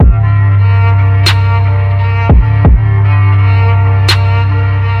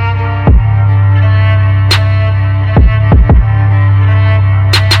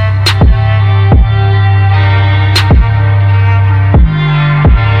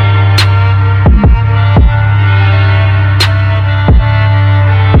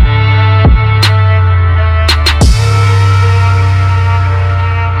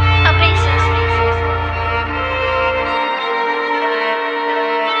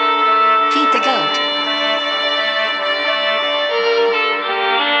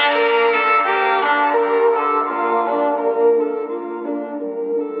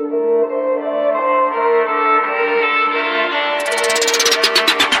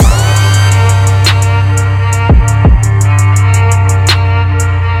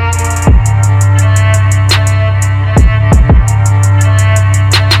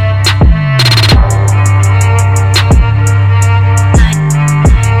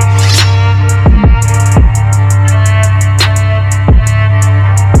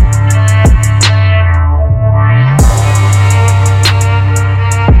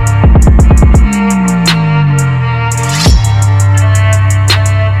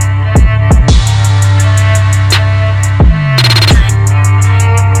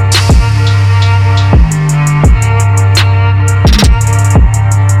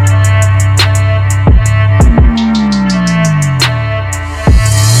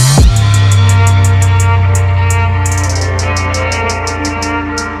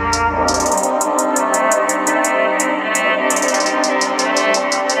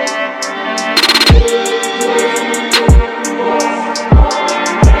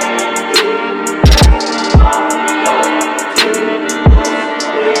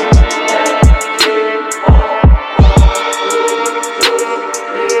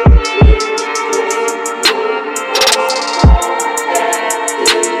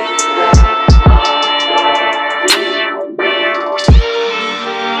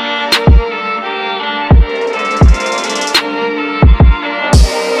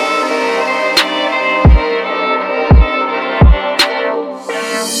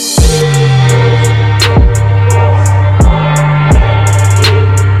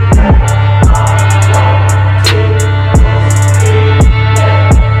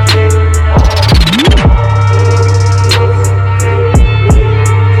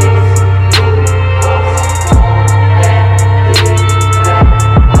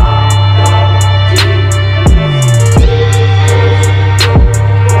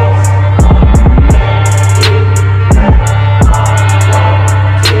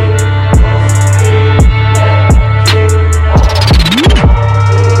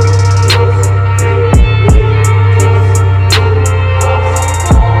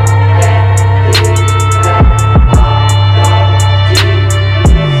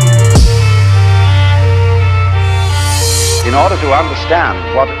in order to understand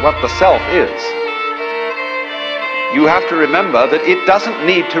what the self is, you have to remember that it doesn't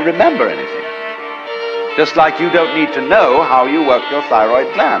need to remember anything. Just like you don't need to know how you work your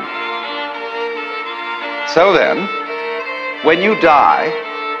thyroid gland. So then, when you die,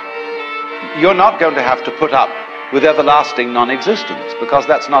 you're not going to have to put up with everlasting non-existence, because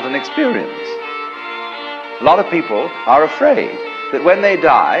that's not an experience. A lot of people are afraid that when they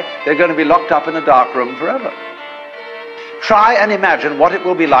die, they're going to be locked up in a dark room forever. Try and imagine what it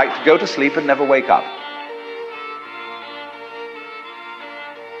will be like to go to sleep and never wake up.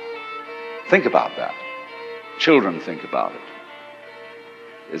 Think about that. Children think about it.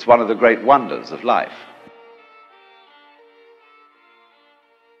 It's one of the great wonders of life.